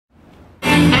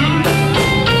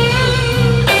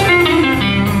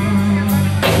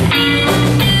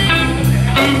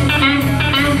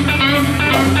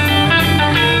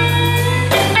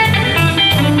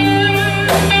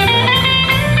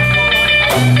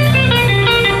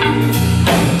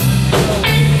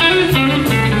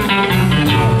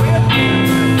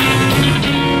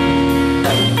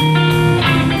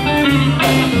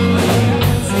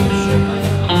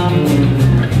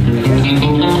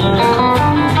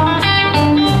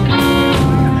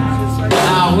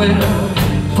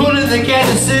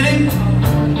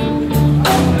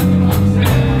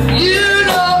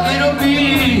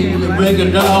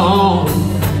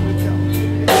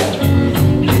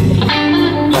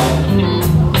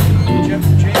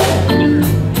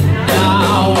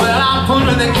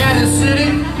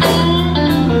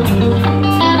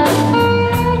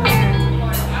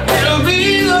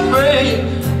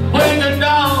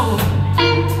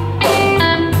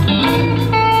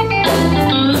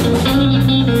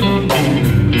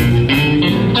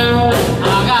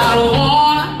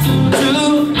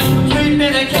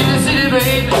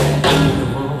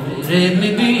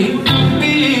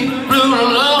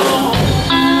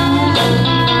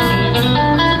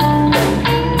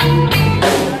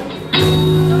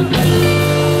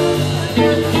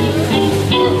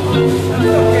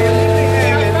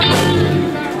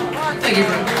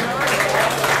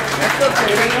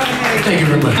Thank you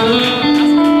very much.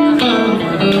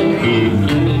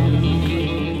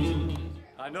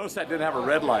 I noticed that didn't have a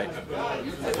red light.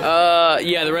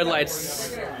 Yeah, the red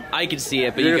light's, I can see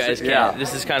it, but you guys can't. Yeah.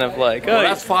 This is kind of like, Well,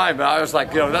 that's fine, but I was like,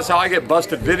 you know, that's how I get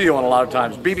busted videoing a lot of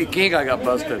times. BB King, I got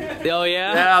busted. Oh,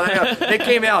 yeah? Yeah, they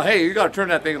came out, hey, you got to turn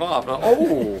that thing off.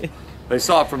 Oh, they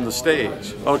saw it from the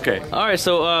stage. Okay. All right,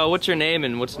 so what's your name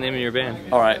and what's the name of your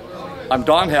band? All right. I'm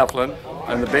Don Heflin.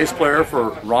 I'm the bass player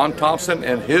for Ron Thompson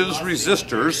and his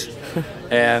Resistors.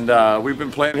 And we've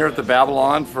been playing here at the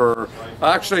Babylon for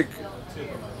actually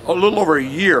a little over a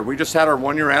year. We just had our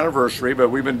 1-year anniversary, but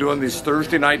we've been doing these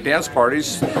Thursday night dance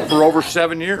parties for over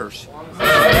 7 years.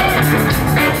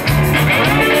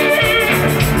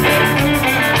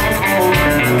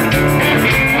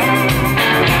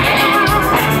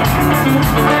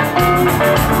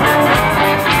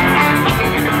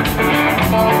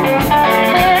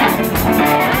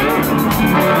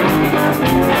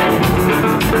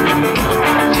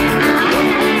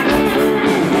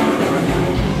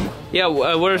 Yeah,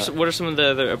 what are some of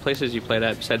the places you played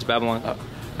at besides Babylon?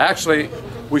 Actually,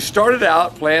 we started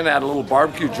out playing at a little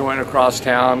barbecue joint across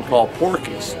town called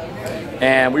Porky's,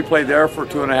 and we played there for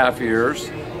 2.5 years.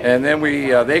 And then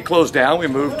they closed down. We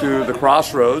moved to the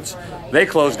Crossroads. They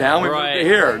closed down. We moved to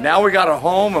here. Now we got a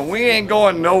home, and we ain't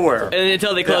going nowhere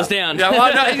Until they close down. Yeah,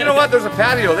 well, no, you know what? There's a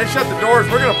patio. They shut the doors.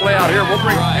 We're gonna play out here. We'll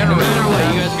bring. No matter what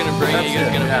you guys are gonna bring, you guys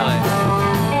are gonna play.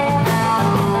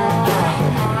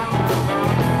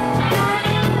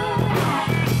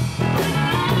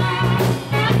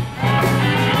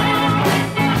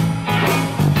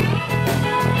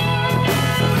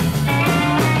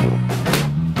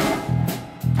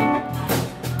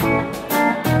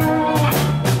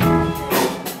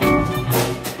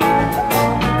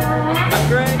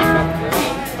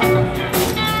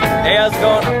 Hey, how's it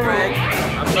going? I'm Greg.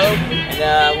 I'm Mo,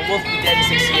 and we'll both be dead in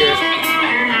 6 years.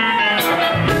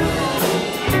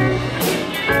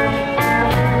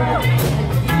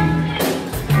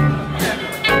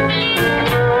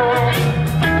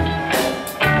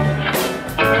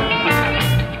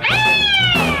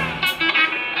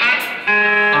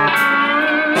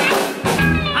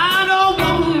 I don't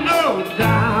want no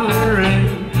diamond.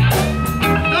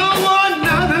 Don't want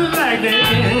nothing like that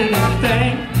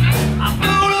anything.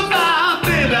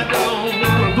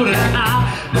 Put it out,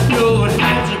 no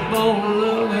magic bone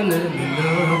loving and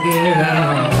love it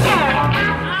out.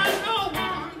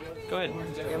 Go ahead.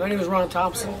 Yeah, my name is Ron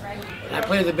Thompson, and I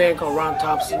play with a band called Ron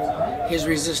Thompson, his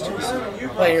Resistors.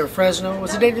 Playing here in Fresno.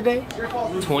 What's the date today?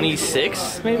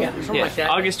 26, maybe? Yeah, something like that.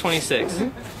 August 26th,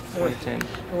 2010.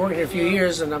 Been working here a few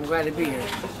years, and I'm glad to be here.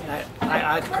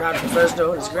 I like the crowd from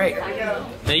Fresno, and it's great. Now,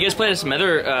 you guys played at some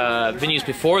other venues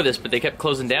before this, but they kept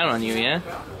closing down on you, yeah?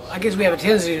 I guess we have a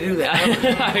tendency to do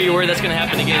that. Are you worried that's going to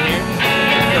happen again here?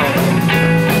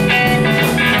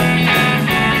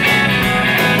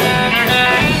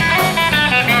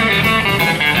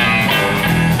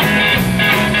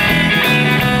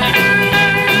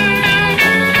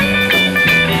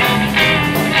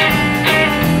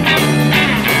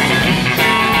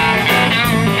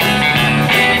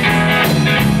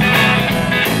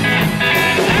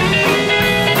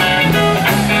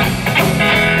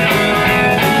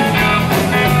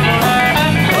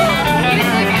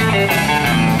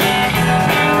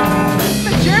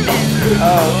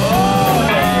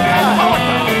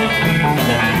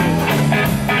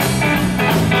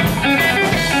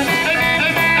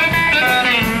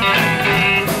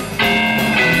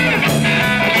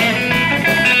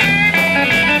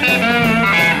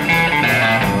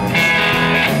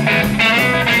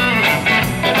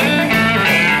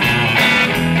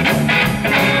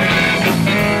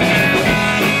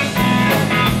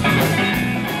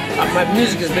 My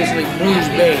music is basically blues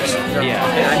based. Yeah.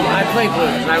 And I play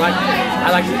blues. And I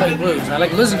like to play blues. I like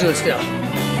to listen to it still.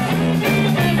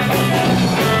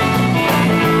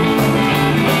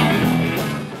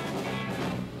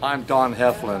 I'm Don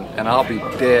Heflin, and I'll be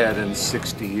dead in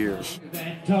 60 years.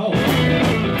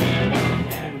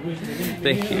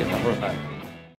 Thank you. All right.